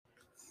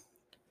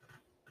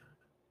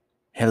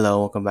Hello,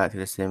 welcome back to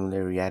the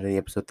Similar Reality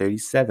episode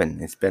 37.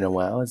 It's been a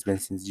while. It's been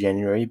since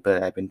January,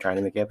 but I've been trying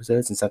to make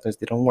episodes and sometimes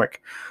they don't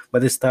work.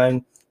 But this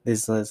time,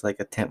 this is like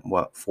attempt,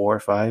 4 or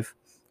 5?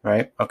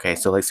 Right? Okay,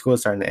 so like school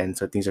is starting to end,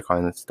 so things are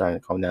starting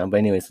to calm down. But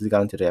anyways, let's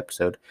get into the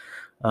episode.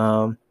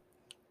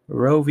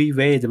 Roe v.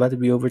 Wade is about to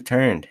be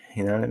overturned.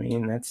 You know what I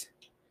mean? That's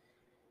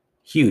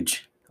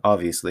huge,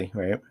 obviously,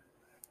 right?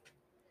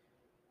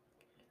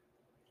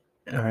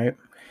 All right.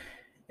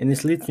 And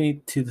this leads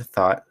me to the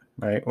thought,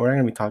 right? We're not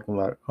going to be talking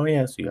about, oh,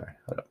 yes, we are.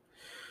 Hold up.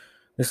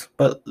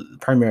 But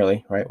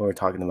primarily, right, what we're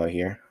talking about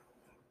here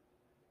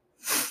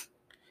is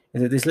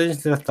that this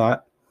leads to the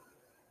thought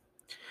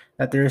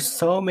that there are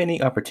so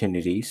many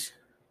opportunities,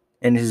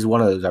 and this is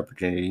one of those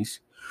opportunities,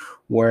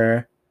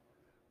 where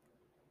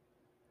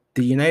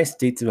the United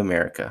States of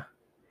America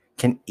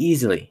can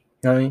easily,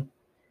 you know what I mean,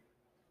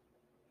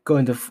 go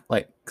into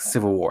like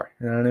civil war.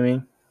 You know what I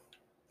mean?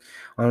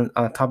 On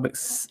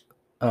topics,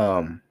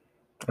 on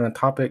a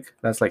topic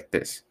that's like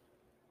this,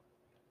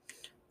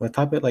 on a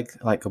topic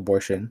like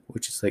abortion,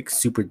 which is like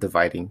super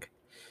dividing,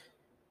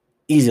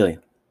 easily,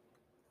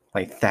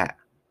 like that,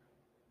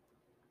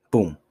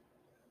 boom,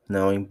 you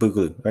know what I mean,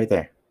 boogaloo, right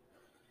there.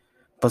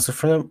 But so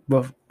for them,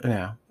 but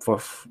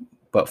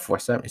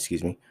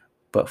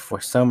for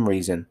some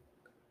reason,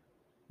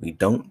 we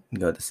don't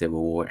go to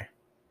civil war.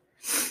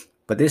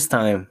 But this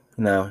time,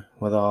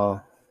 with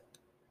all,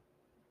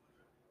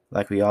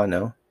 like we all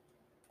know,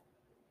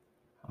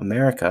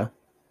 America,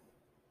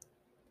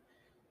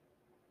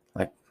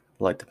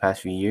 like the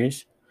past few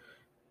years,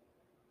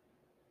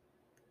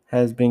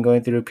 has been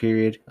going through a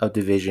period of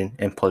division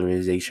and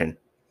polarization,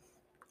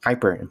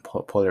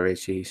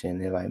 polarization,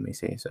 if I may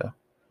say so.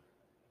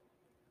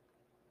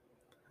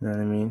 You know what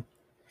I mean?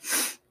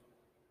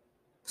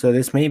 So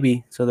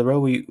the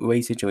Roe v.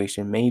 Wade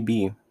situation may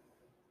be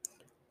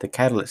the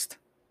catalyst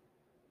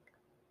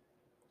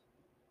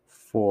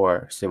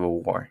for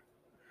civil war.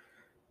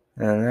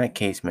 And in that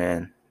case,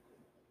 man,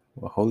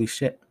 well, holy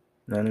shit.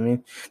 You know what I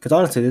mean? Because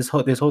honestly, this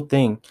whole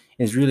thing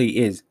really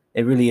is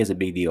a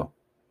big deal.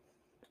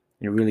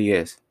 It really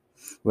is.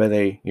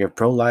 Whether you're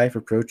pro-life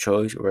or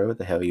pro-choice or whatever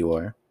the hell you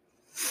are,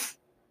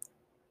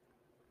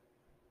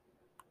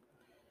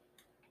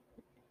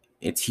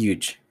 it's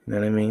huge. You know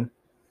what I mean?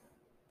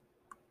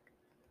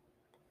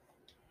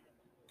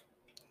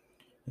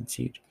 It's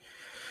huge.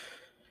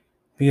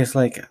 Because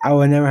like I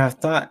would never have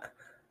thought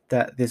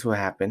that this would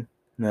happen.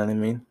 You know what I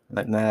mean?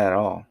 Like not at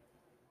all.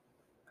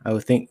 I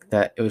would think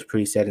that it was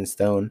pretty set in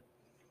stone.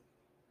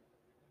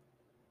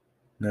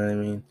 You know what I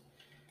mean?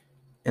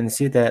 And to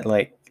see that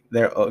like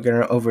they're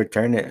gonna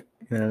overturn it.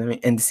 You know what I mean?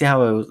 And to see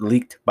how it was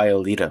leaked by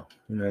Alito.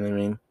 You know what I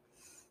mean?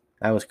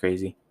 That was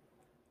crazy.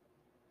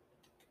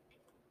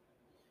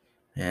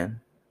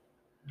 Man.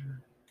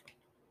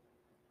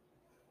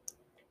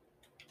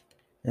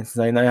 And it's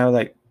like now you have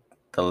like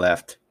the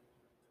left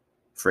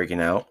freaking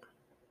out.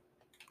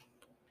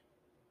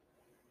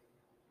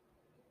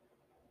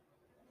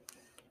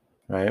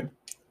 Right?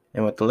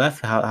 And with the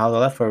left, how the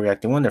left are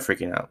reacting when they're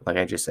freaking out, like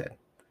I just said.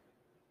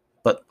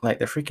 But like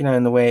they're freaking out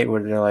in the way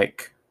where they're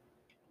like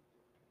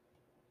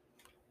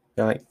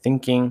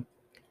thinking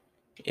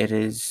it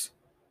is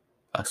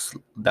a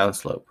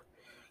downslope.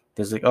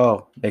 There's like,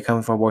 oh, they're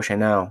coming for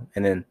abortion now,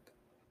 and then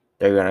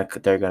they're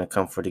gonna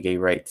come for the gay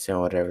rights and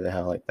whatever the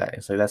hell like that.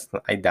 It's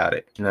like I doubt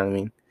it. You know what I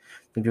mean?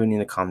 The people need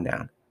to calm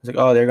down. It's like,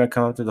 oh, they're gonna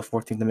come up to the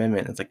 14th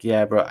Amendment. It's like,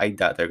 yeah, bro, I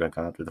doubt they're gonna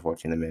come up to the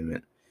 14th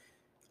Amendment.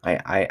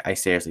 I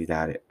seriously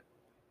doubt it.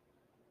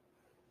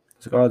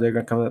 It's like, oh, they're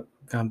gonna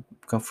come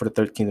for the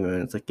 13th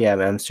Amendment. It's like, yeah,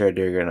 man, I'm sure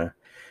they're gonna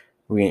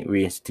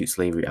reinstitute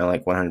slavery. I'm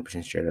like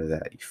 100% sure of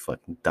that. You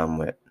fucking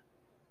dumbwit.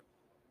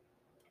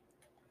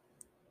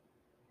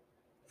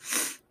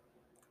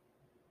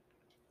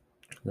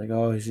 Like,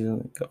 oh,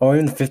 even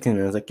the 15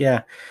 minutes. Like,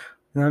 yeah,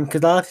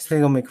 because a lot of these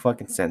things don't make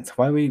fucking sense.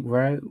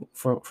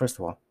 First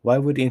of all, why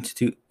would they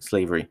institute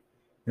slavery?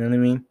 You know what I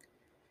mean?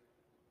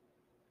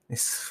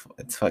 It's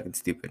fucking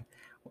stupid.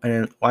 And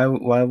then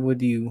why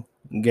would you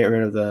get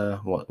rid of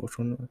the what? Which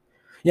one?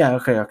 Yeah,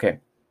 okay.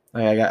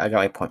 I got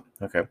my point.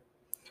 Okay.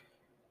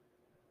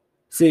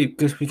 See,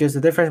 because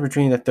the difference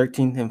between the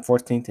 13th and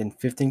 14th and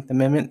 15th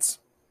Amendments,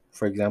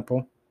 for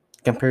example,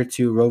 compared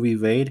to Roe v.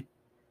 Wade,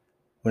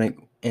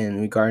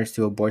 in regards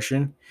to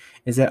abortion,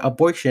 is that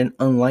abortion,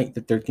 unlike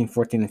the 13th,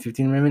 14th, and 15th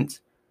Amendments,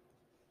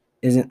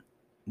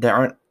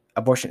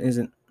 abortion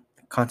isn't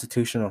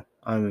constitutional.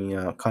 I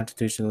mean,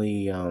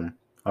 constitutionally a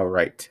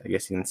right, I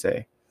guess you can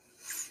say.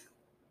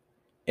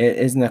 It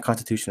isn't a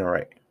constitutional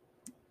right.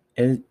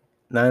 It's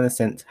not in the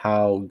sense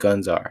how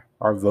guns are,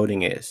 or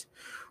voting is,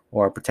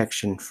 or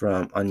protection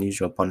from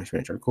unusual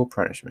punishments or cruel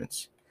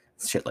punishments,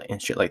 shit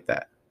like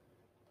that.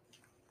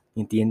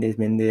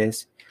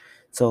 ¿Entiendes?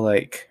 So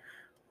like,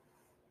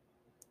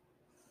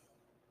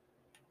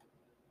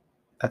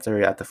 that's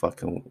already out the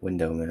fucking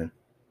window, man.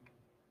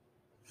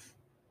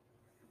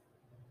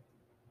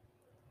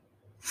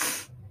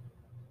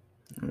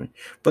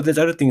 But there's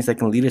other things that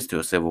can lead us to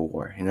a civil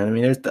war. You know what I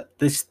mean?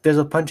 There's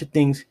a bunch of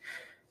things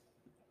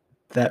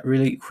that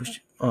really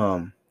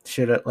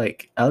should have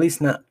like at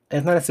least not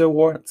if not a civil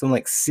war, some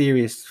like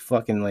serious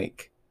fucking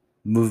like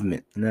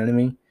movement. You know what I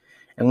mean?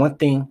 And one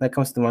thing that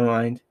comes to my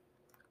mind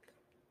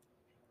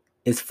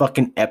is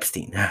fucking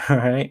Epstein. All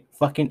right,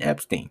 fucking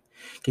Epstein.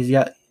 Because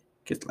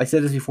because I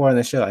said this before on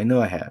the show. I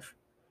know I have.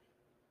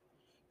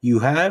 You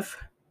have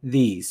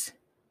these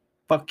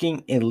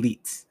fucking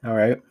elites. All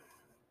right.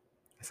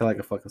 I sound like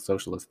a fucking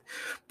socialist,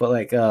 but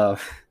like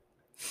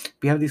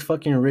we have these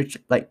fucking rich,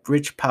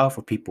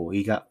 powerful people.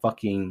 You got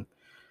fucking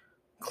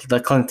the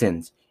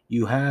Clintons.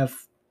 You have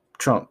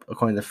Trump,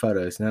 according to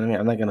photos. You know what I mean?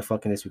 I'm not gonna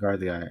fucking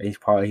disregard the guy. He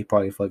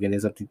probably fucking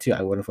is something too.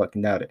 I wouldn't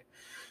fucking doubt it.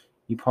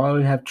 You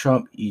probably have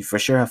Trump. You for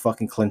sure have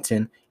fucking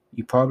Clinton.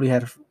 You probably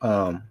had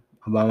Obama.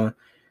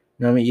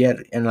 You know what I mean? Yeah,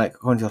 and like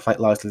according to the fight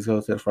laws, let's go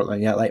to the front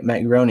line. Yeah, like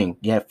Matt Groening.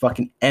 You have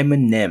fucking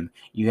Eminem.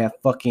 You have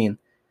fucking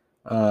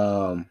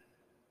um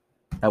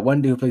that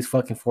one dude who plays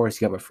fucking Forrest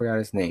Gump. I forgot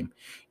his name.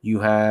 You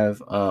have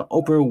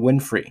Oprah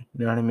Winfrey.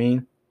 You know what I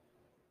mean?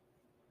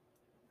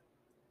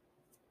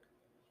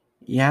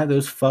 You have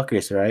those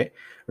fuckers, right?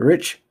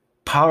 Rich,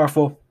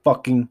 powerful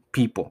fucking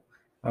people.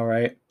 All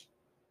right.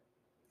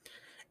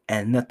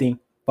 And nothing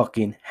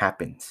fucking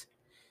happens.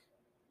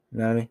 You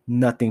know what I mean?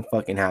 Nothing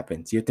fucking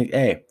happens. You think,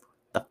 hey,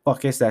 the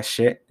fuck is that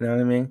shit? You know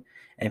what I mean?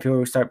 And people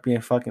will start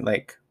being fucking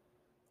like,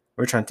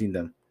 we're hunting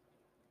them.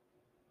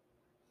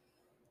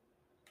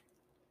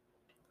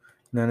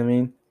 You know what I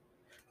mean?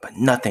 But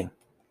nothing.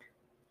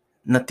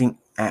 Nothing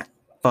at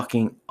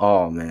fucking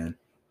all, man.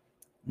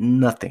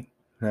 Nothing.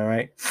 All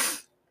right.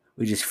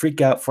 We just freak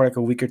out for like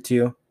a week or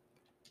two.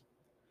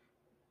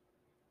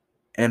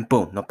 And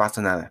boom, no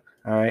pasa nada.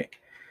 All right.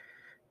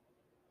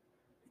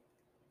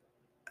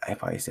 I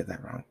probably said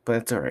that wrong, but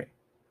it's all right.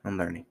 I'm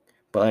learning.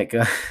 But like,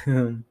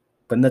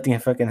 but nothing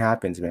fucking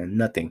happens, man.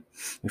 Nothing.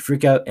 We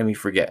freak out and we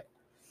forget.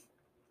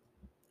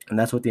 And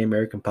that's what the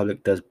American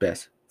public does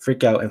best.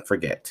 Freak out and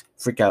forget.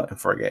 Freak out and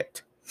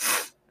forget.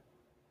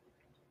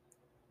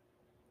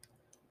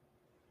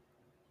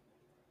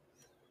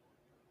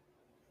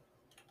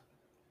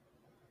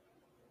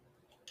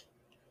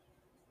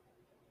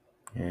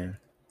 Yeah.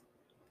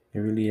 It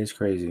really is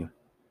crazy.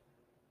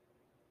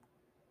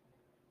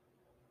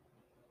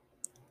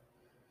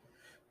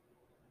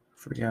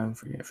 Freak out and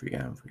forget. Freak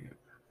out and forget.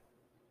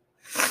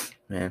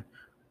 Man.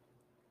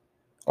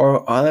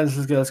 Or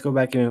let's go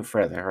back even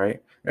further,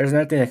 right? There's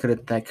another thing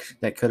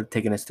that could have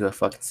taken us to a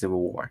fucking civil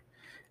war.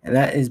 And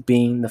that is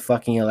being the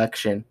fucking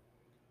election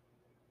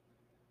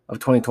of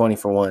 2020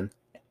 for one.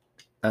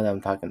 Now that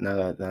I'm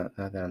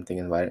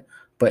thinking about it.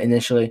 But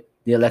initially,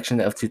 the election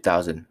of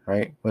 2000,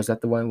 right? Was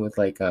that the one with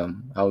like Al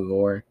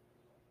Gore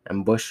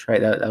and Bush, right?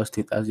 That was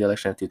the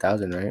election of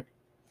 2000, right?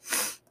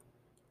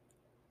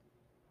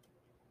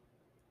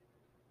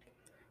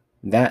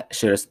 That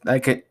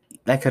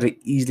could have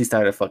easily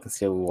started a fucking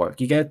civil war.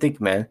 You gotta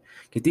think, man,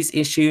 because these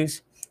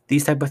issues,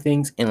 these type of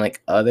things in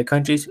like other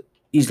countries,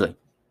 easily,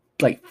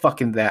 like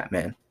fucking that,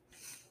 man,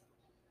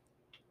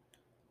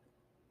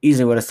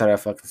 easily would have started a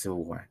fucking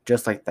civil war,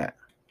 just like that,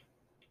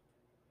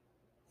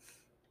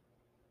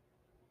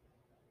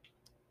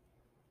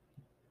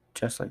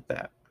 just like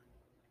that.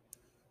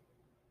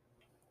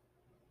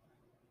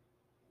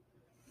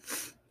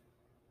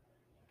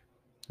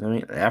 I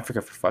mean,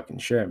 Africa for fucking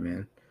sure,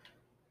 man.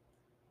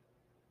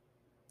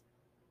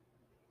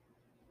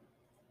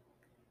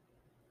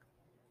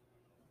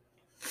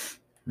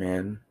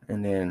 Man.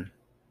 And then,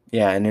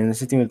 yeah, and then the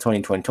same thing with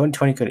 2020.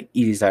 2020 could have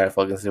easily started a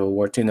fucking civil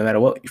war too, no matter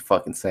what you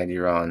fucking side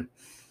you're on.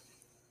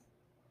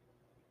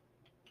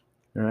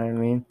 You know what I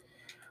mean?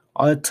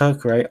 All it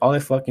took, right? All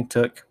it fucking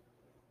took,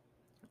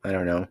 I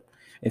don't know.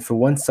 And for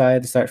one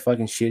side to start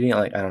fucking shooting,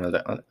 like, I don't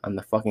know, on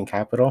the fucking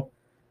Capitol,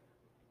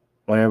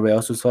 when everybody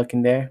else was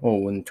fucking there,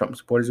 or when Trump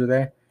supporters were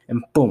there,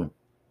 and boom.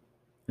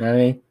 You know what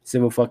I mean?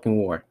 Civil fucking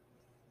war.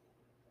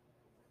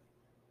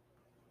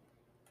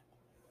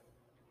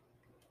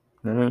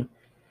 You know what I mean?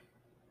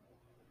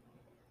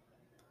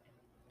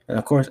 And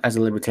of course, as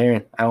a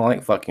libertarian, I don't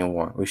like fucking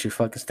war. We should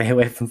fucking stay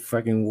away from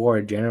fucking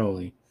war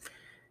generally.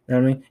 You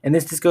know what I mean? And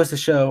this just goes to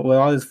show with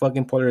all this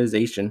fucking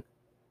polarization,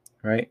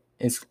 right?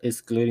 It's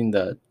excluding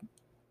the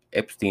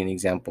Epstein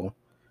example,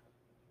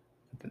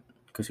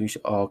 because we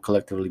should all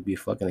collectively be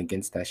fucking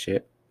against that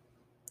shit.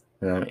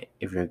 You know,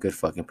 if you're a good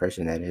fucking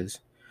person, that is.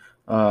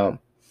 Um,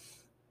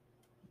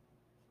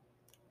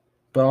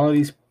 but all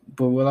these,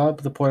 but with all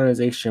the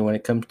polarization when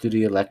it comes to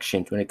the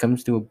elections, when it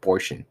comes to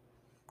abortion,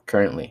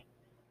 currently,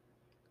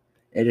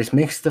 it just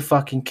makes the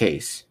fucking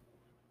case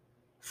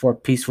for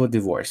peaceful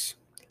divorce.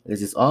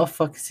 Let's just all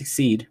fucking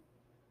succeed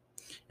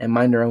and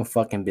mind their own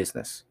fucking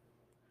business.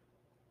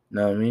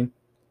 Know what I mean?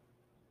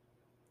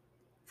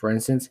 For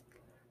instance,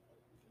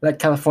 let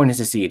California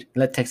secede.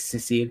 Let Texas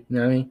secede. You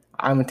know what I mean?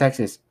 I'm in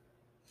Texas.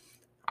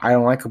 I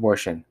don't like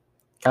abortion.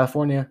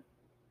 California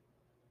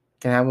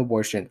can have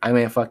abortion. I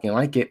may fucking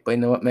like it, but you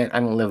know what, man? I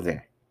don't live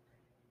there.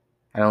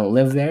 I don't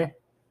live there.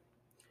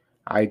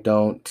 I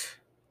don't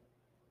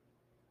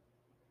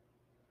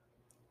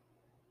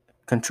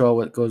control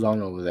what goes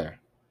on over there.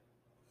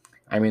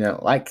 I mean, I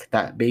like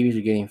that babies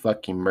are getting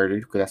fucking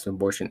murdered because that's what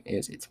abortion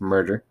is. It's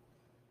murder.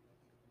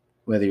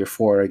 Whether you're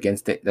for or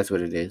against it, that's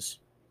what it is.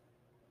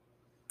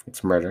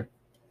 It's murder.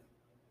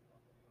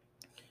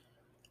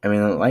 I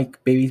mean, I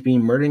like babies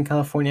being murdered in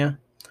California,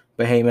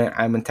 but hey, man,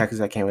 I'm in Texas.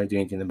 I can't really do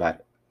anything about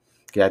it.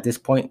 Because at this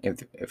point,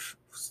 if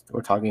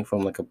we're talking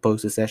from like a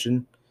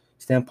post-secession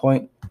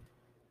standpoint,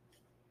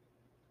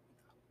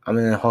 I'm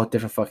in a whole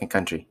different fucking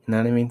country. You know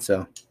what I mean?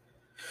 So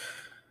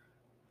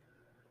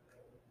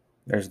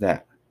there's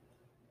that.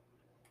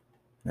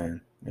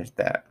 Man, there's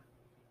that.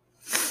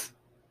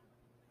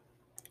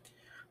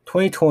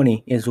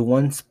 2020 is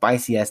one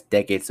spicy ass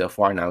decade so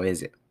far now,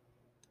 is it?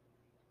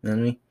 You know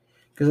what I mean?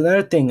 Because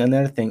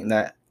another thing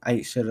that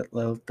I should have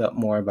looked up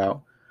more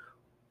about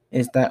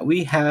is that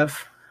we have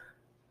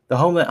the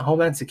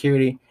Homeland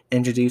Security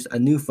introduced a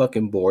new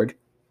fucking board,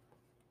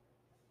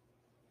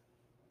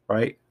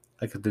 right?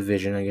 Like a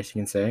division, I guess you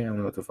can say. I don't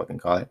know what to fucking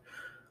call it.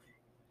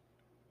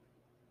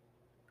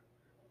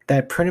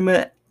 That pretty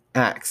much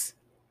acts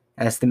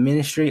as the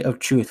Ministry of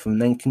Truth from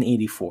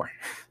 1984.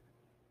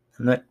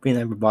 I'm not being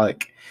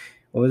hyperbolic.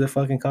 What was it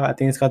fucking called? I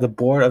think it's called the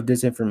Board of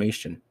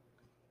Disinformation,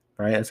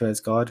 right? That's what it's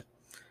called.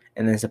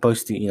 And it's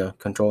supposed to,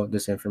 control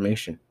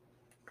disinformation.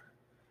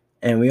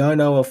 And we all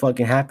know what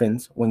fucking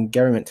happens when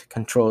government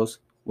controls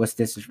what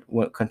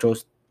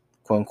controls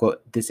quote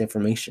unquote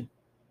disinformation.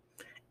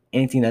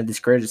 Anything that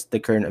discredits the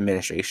current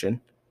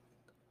administration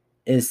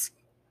is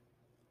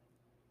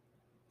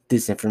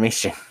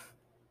disinformation.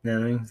 You know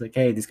what I mean? It's like,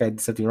 hey, this guy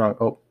did something wrong.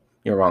 Oh,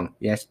 you're wrong.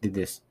 You actually did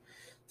this.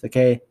 It's like,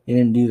 hey, he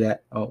didn't do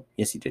that. Oh,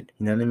 yes, he did.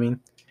 You know what I mean?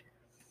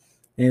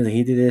 And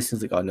he did this.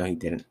 It's like, oh no, he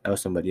didn't. That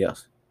was somebody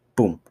else.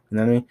 Boom. You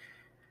know what I mean?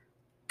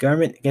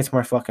 Government gets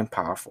more fucking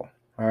powerful.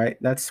 All right,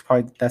 that's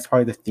probably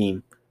the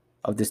theme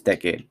of this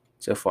decade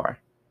so far.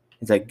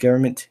 It's like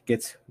government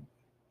gets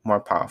more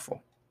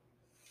powerful.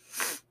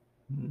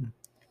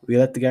 We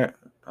let the government.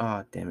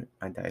 Oh damn it!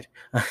 I died.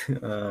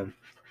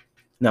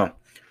 No,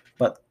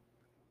 but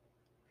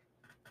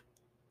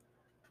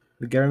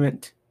the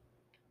government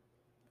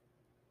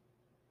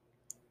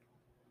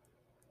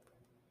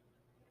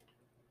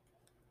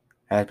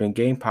has been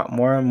getting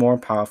more and more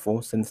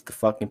powerful since the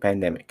fucking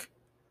pandemic.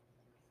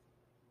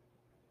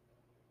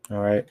 All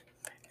right,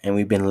 and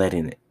we've been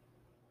letting it,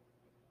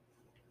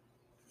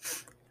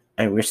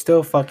 and we're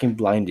still fucking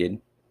blinded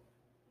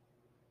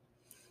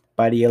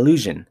by the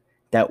illusion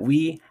that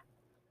we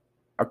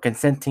are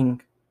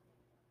consenting.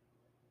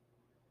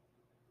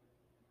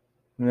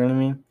 You know what I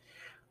mean?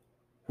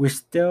 We're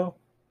still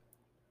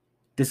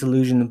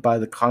disillusioned by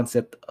the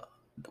concept of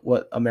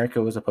what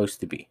America was supposed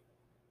to be.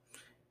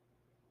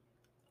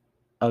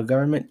 A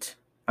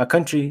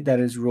country that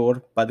is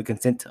ruled by the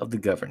consent of the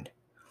governed.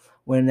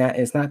 When that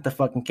is not the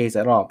fucking case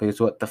at all,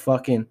 because what the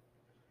fucking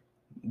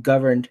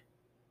governed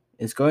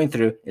is going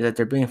through is that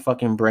they're being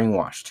fucking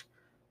brainwashed.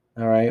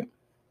 All right?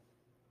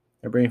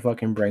 They're being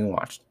fucking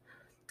brainwashed.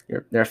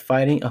 They're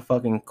fighting a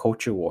fucking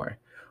culture war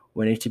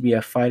when they should be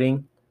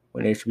fighting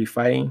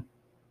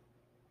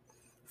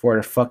for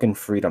their fucking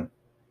freedom.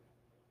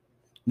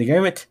 The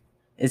government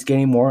is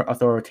getting more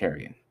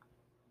authoritarian,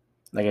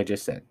 like I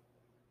just said,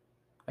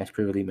 as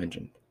previously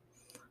mentioned.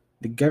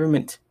 The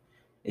government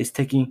is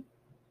taking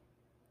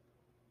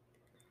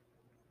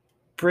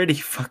pretty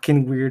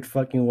fucking weird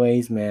fucking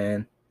ways,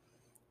 man.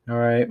 All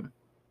right?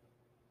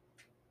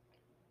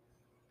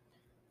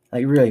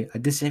 Like, really, a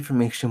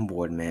disinformation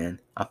board, man.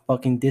 A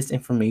fucking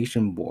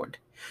disinformation board.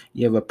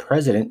 You have a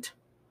president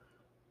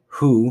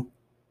who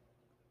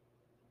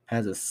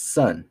has a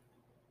son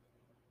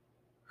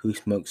who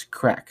smokes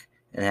crack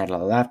and had a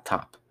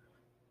laptop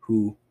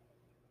who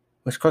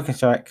was cooking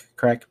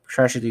crack,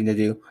 trashy thing to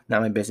do.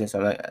 Not my business. It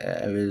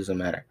really doesn't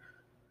matter.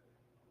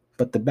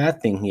 But the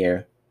bad thing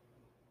here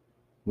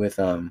with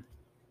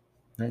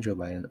not Joe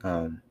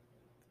Biden,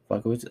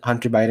 fuck, was it?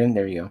 Hunter Biden.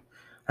 There you go.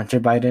 Hunter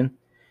Biden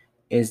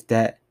is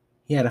that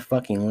he had a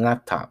fucking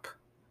laptop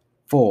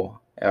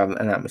full, if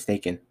I'm not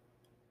mistaken,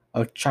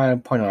 of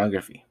child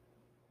pornography.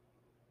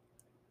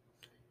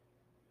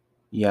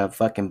 You have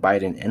fucking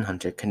Biden and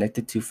Hunter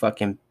connected to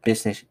fucking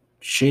business,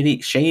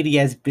 shady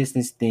ass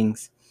business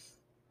things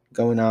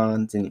going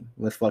on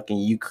with fucking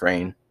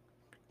Ukraine,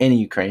 in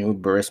Ukraine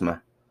with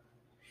Burisma.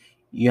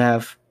 You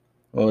have,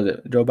 what was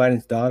it, Joe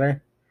Biden's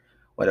daughter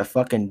with a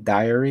fucking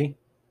diary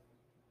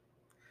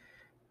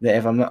that,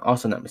 if I'm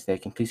not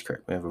mistaken, please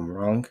correct me if I'm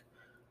wrong.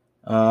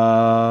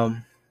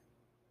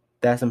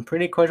 There's some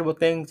pretty questionable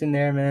things in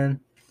there, man.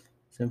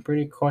 Some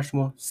pretty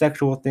questionable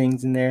sexual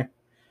things in there.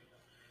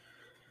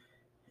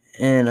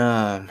 And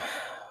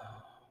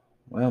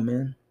well,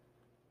 man,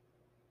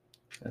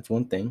 that's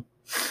one thing.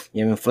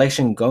 You have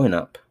inflation going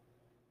up.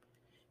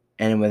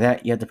 And with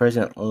that, you have the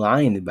president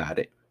lying about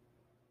it.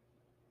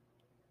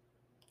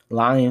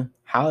 Lying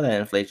how that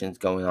inflation is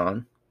going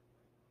on.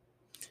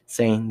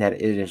 Saying that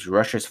it is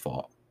Russia's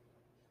fault.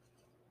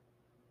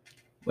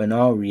 When in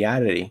all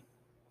reality,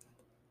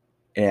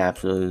 it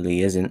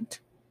absolutely isn't.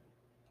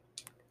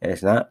 And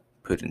it's not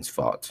Putin's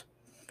fault.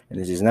 And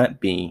this is not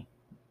being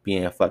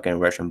a fucking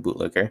Russian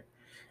bootlicker,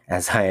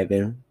 as I have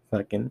been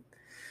fucking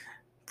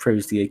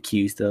previously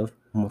accused of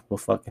multiple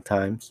fucking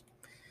times.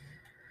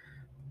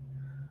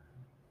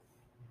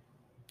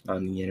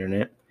 on the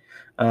internet.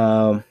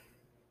 But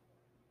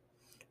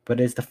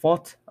it's the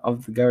fault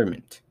of the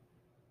government.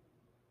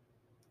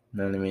 You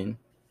know what I mean?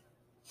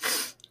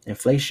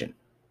 Inflation.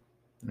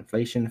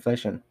 Inflation.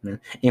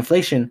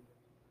 Inflation,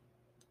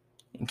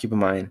 and keep in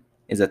mind,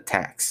 is a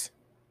tax.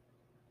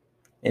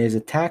 It is a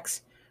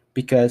tax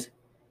because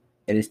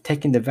it is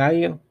taking the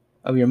value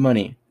of your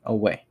money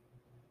away.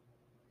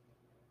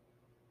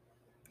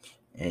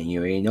 And you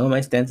already know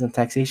my stance on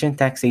taxation.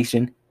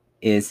 Taxation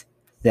is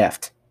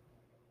theft.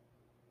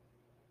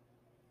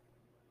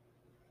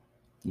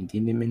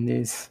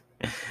 ¿Entienden?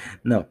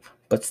 No,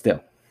 but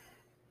still.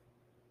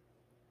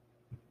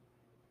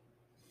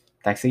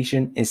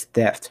 Taxation is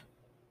theft.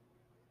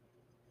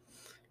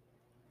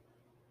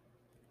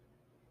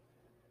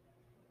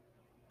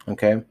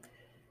 Okay?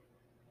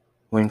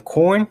 When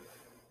corn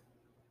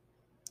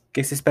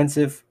gets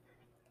expensive,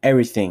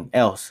 everything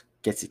else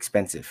gets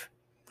expensive.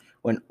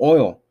 When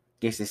oil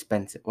gets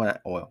expensive, well,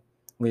 not oil.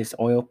 When it's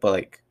oil, but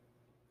like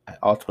I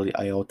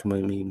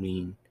ultimately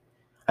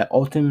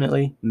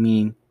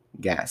mean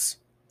gas.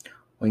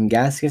 When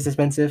gas gets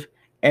expensive,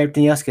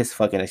 everything else gets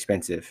fucking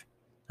expensive.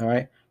 All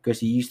right,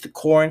 because you use the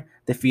corn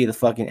to feed the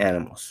fucking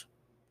animals,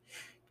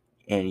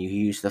 and you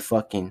use the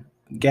fucking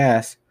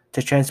gas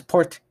to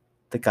transport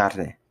the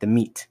carne, the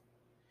meat,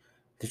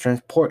 to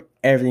transport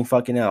everything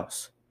fucking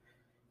else.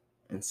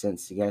 And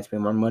since you gotta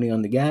spend more money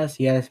on the gas,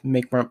 you gotta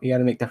make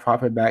the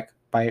profit back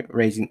by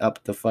raising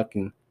up the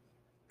fucking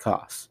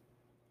costs.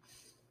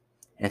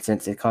 And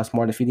since it costs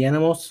more to feed the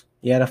animals,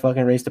 you gotta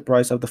fucking raise the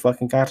price of the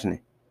fucking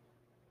carne,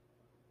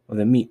 of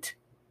the meat.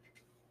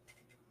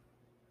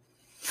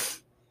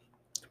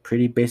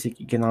 Pretty basic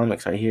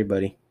economics right here,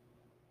 buddy.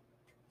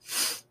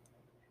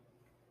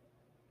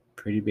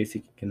 Pretty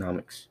basic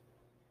economics.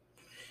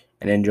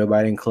 And then Joe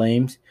Biden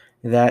claims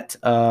that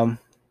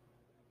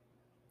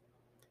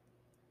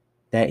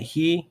that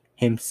he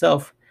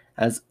himself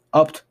has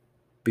upped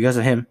because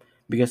of him,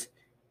 because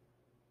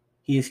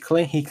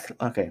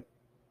okay,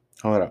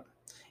 hold up.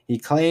 He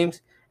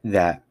claims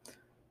that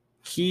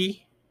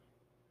he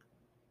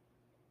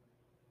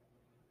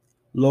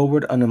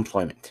lowered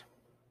unemployment,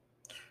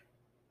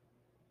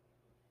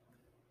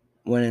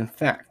 when in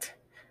fact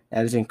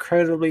that is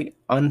incredibly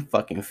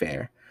unfucking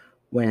fair.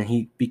 When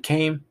he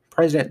became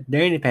president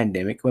during the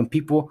pandemic, when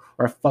people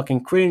were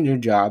fucking quitting their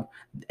job,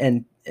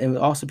 and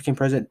also became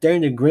president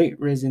during the Great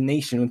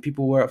Resignation, when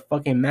people were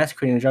fucking mass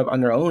quitting their job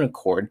on their own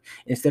accord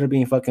instead of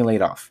being fucking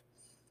laid off.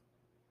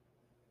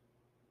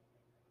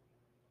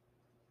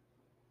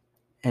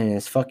 And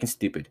it's fucking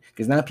stupid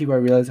because now people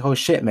are realizing, oh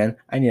shit, man,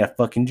 I need a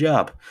fucking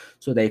job.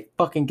 So they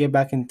fucking get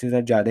back into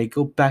their job. They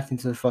go back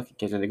into the fucking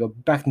kitchen. They go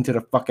back into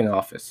the fucking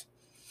office.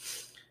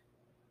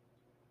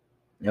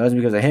 And it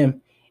wasn't because of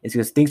him. It's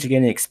because things are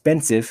getting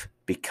expensive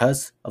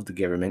because of the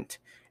government.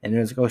 And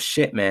it's like, oh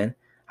shit, man,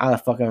 how the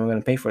fuck am I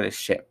gonna pay for this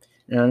shit?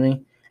 You know what I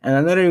mean? And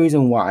another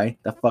reason why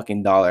the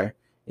fucking dollar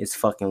is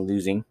fucking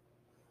losing,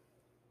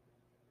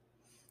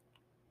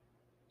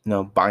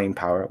 buying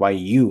power, why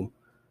you,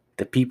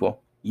 the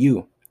people,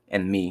 you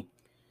and me,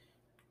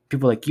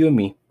 people like you and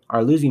me,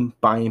 are losing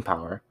buying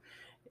power,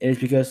 is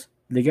because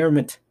the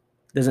government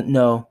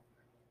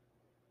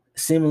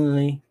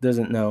seemingly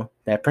doesn't know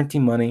that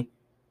printing money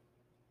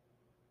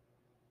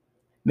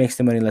makes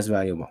the money less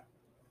valuable.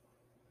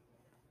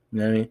 You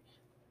know what I mean?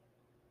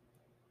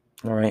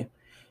 All right.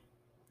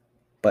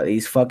 But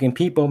these fucking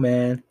people,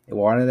 man, they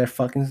wanted their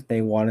fucking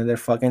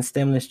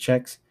stimulus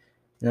checks.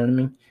 You know what I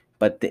mean?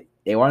 But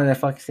they wanted their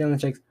fucking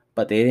stimulus checks,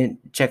 but they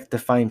didn't check the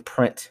fine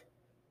print.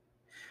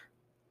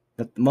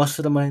 That most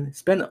of the money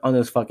spent on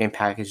those fucking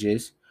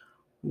packages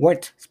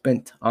weren't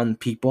spent on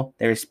people.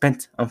 They were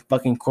spent on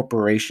fucking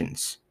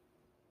corporations.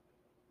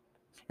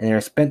 And they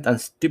were spent on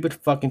stupid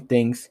fucking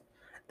things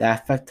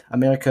that affect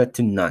America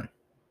to none.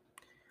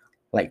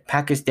 Like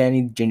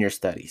Pakistani gender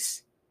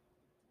studies.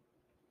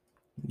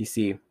 You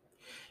see,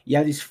 you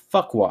have these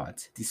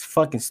fuckwads, these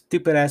fucking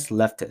stupid ass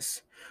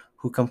leftists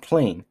who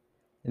complain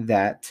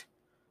that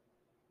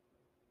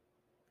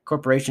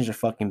corporations are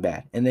fucking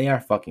bad, and they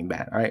are fucking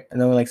bad. All right,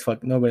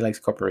 nobody likes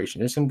corporations.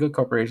 There's some good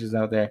corporations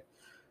out there,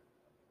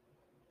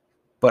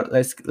 but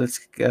let's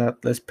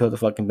peel the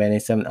fucking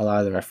band-aid. A lot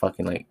of them are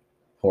fucking like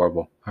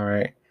horrible. All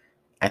right,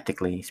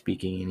 ethically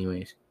speaking,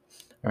 anyways.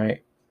 All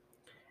right,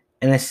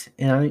 and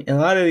a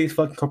lot of these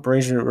fucking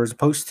corporations were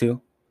supposed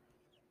to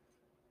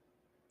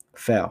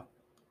fail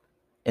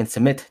and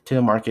submit to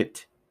the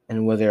market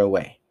and wither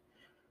away.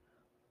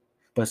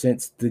 But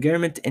since the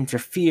government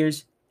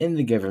interferes in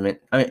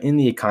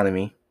the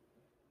economy,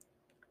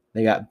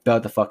 they got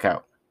bailed the fuck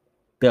out.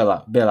 Bail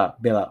out.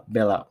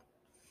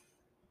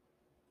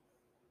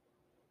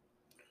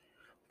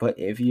 But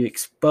if you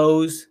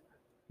expose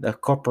the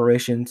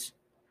corporations,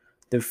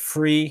 the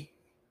free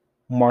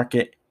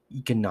market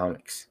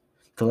economics,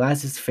 the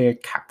laissez-faire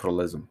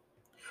capitalism,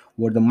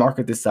 where the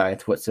market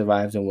decides what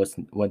survives and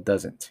what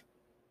doesn't,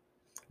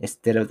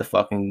 instead of the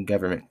fucking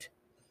government.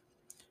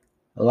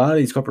 A lot of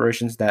these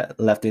corporations that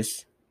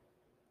leftists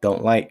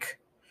don't like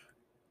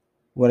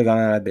would have gone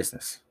out of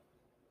business.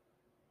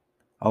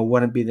 I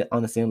wouldn't be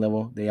on the same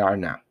level they are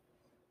now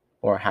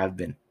or have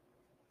been.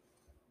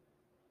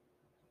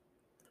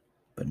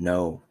 But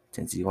no,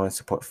 since you want to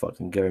support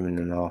fucking government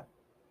and all,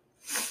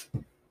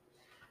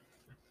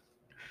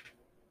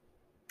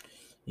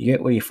 you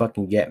get what you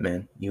fucking get,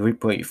 man. You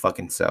reap what you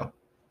fucking sow.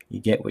 You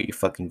get what you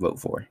fucking vote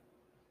for.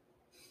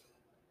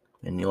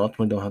 And you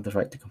ultimately don't have the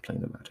right to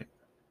complain about it.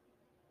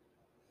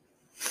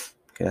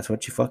 Okay, that's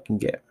what you fucking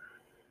get.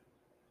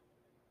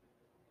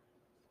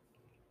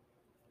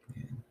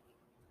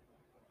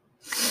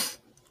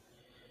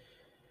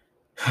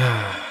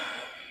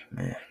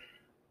 Man.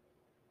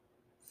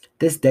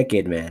 This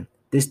decade, man.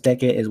 This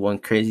decade is one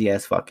crazy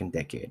ass fucking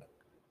decade.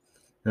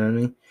 You know what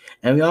I mean?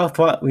 And we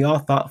all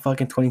thought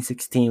fucking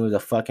 2016 was a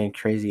fucking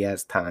crazy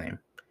ass time.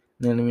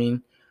 You know what I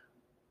mean?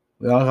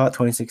 We all thought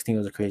 2016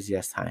 was a crazy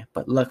ass time.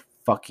 But look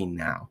fucking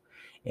now.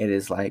 It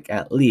is like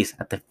at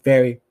the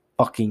very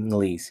fucking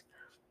least,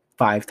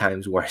 5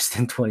 times worse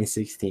than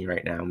 2016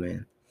 right now,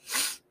 man.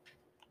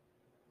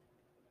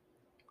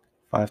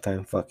 5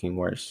 times fucking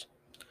worse.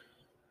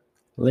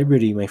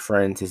 Liberty, my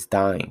friends, is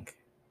dying.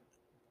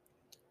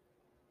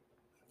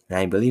 And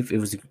I believe it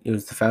was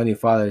the founding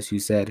fathers who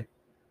said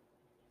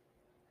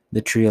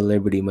the tree of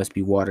liberty must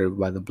be watered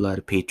by the blood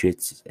of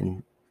patriots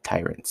and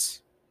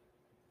tyrants.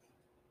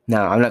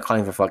 Now, I'm not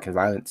calling for fucking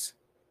violence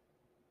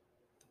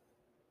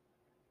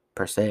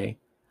per se.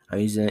 I'm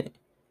using it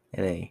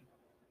in a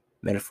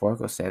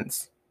metaphorical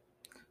sense,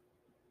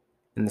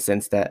 in the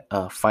sense that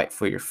fight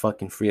for your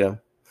fucking freedom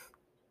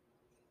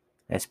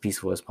as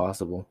peaceful as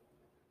possible.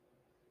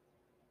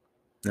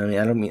 I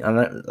mean, I'm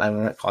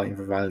not calling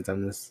for violence.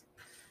 I'm just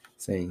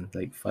saying,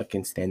 like,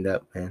 fucking stand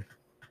up, man.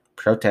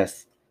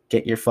 Protest.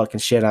 Get your fucking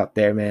shit out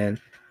there,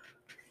 man.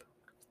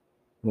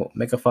 Well,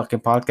 make a fucking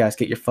podcast.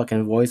 Get your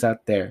fucking voice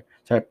out there.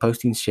 Start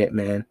posting shit,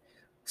 man.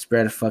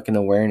 Spread fucking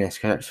awareness.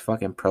 Start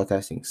fucking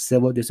protesting.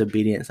 Civil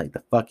disobedience, like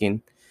the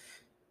fucking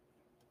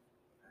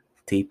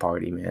Tea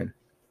Party, man.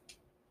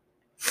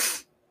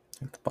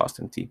 Like the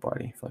Boston Tea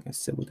Party. Fucking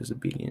civil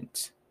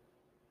disobedience.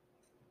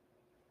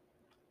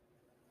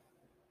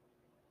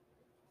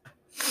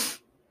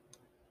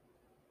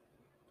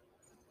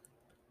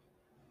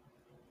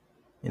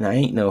 And I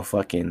ain't no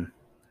fucking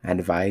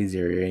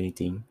advisor or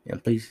anything.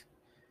 And please.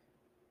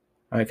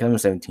 Alright, cause I'm a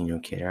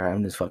 17-year-old kid. Alright,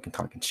 I'm just fucking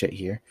talking shit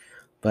here.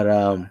 But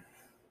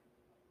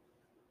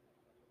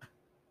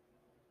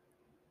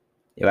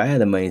if I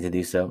had the money to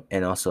do so,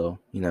 and also,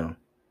 you know,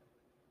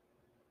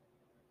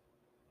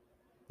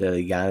 the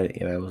legality,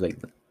 if I was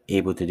like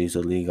able to do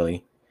so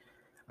legally,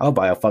 I'll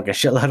buy a fucking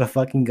shitload of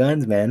fucking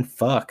guns, man.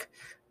 Fuck.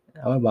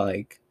 I would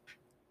buy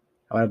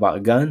a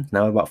gun,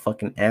 now I would buy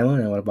fucking ammo,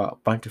 and I would buy a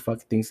bunch of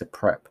fucking things to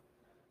prep.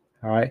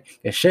 Alright?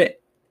 Cause shit,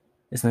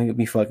 it's not gonna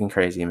be fucking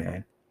crazy,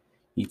 man.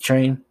 You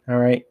train,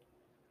 alright?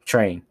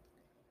 Train.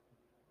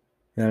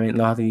 You know what I mean?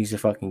 Know how to use your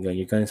fucking gun.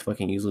 Your gun is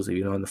fucking useless if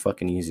you don't know how to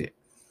fucking use it.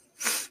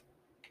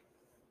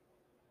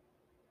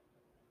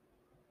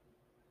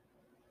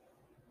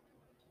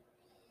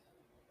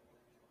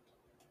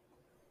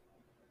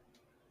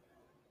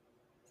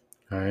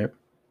 Alright?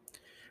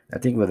 I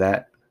think with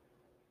that,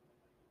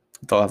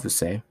 that's all I have to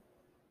say.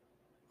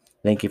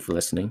 Thank you for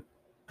listening.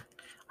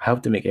 I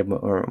hope to make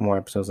more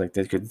episodes like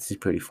this because this is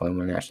pretty fun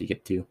when I actually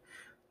get to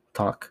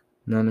talk.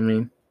 You know what I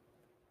mean?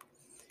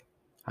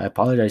 I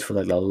apologize for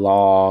like the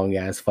long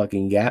ass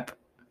fucking gap.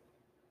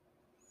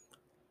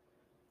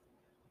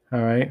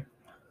 Alright.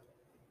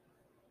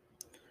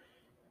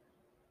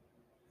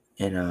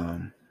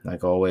 And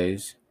like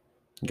always,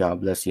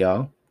 God bless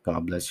y'all.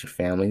 God bless your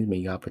families.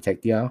 May God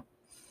protect y'all.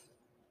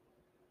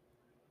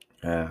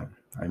 I'm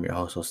your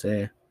host,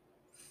 Jose.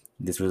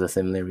 This was a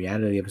Similar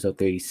Reality, episode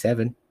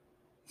 37.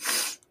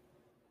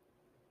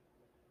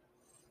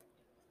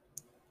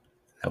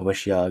 I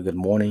wish y'all a good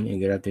morning, a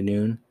good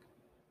afternoon,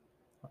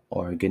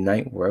 or a good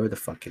night, wherever the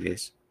fuck it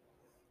is,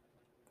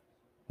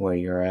 where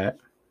you're at.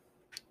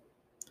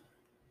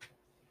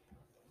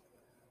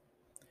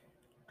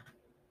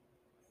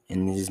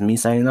 And this is me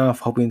signing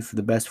off, hoping for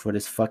the best for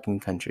this fucking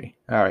country.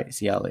 Alright,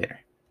 see y'all later.